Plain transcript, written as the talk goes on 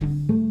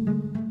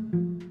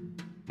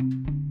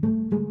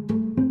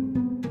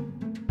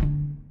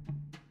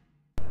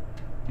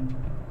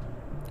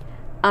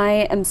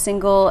I am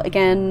single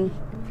again.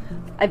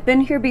 I've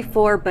been here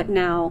before, but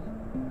now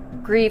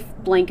grief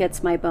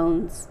blankets my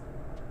bones.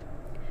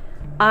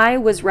 I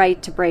was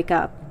right to break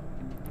up.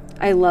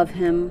 I love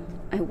him.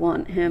 I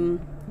want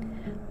him.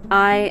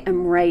 I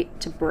am right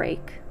to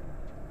break.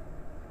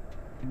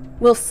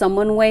 Will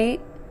someone wait?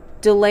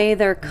 Delay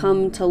their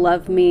come to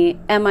love me?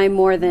 Am I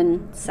more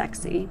than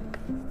sexy?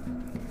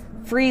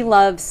 Free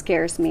love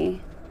scares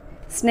me.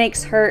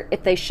 Snakes hurt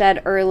if they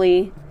shed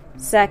early.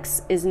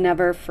 Sex is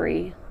never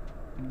free.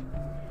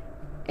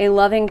 A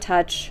loving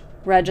touch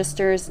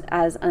registers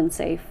as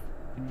unsafe.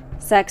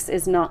 Sex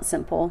is not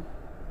simple.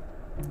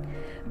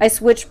 I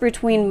switch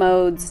between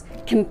modes,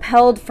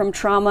 compelled from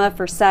trauma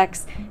for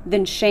sex,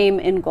 then shame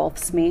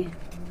engulfs me.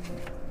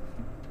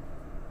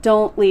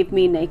 Don't leave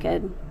me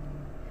naked.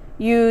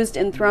 Used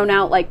and thrown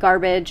out like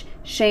garbage,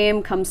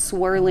 shame comes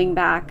swirling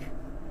back.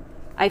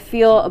 I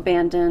feel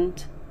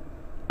abandoned.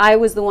 I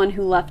was the one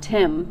who left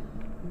him.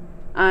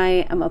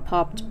 I am a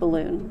popped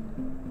balloon.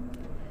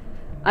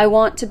 I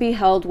want to be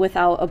held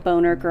without a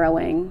boner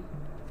growing,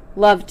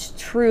 loved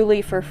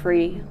truly for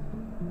free.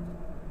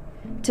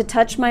 To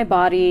touch my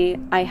body,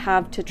 I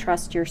have to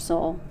trust your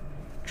soul.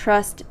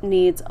 Trust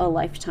needs a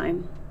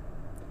lifetime.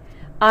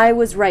 I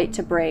was right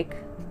to break.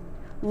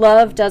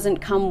 Love doesn't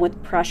come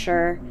with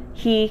pressure.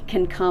 He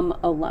can come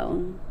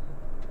alone.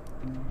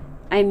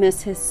 I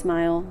miss his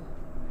smile.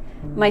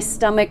 My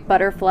stomach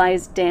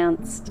butterflies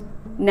danced.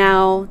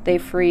 Now they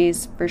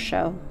freeze for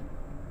show.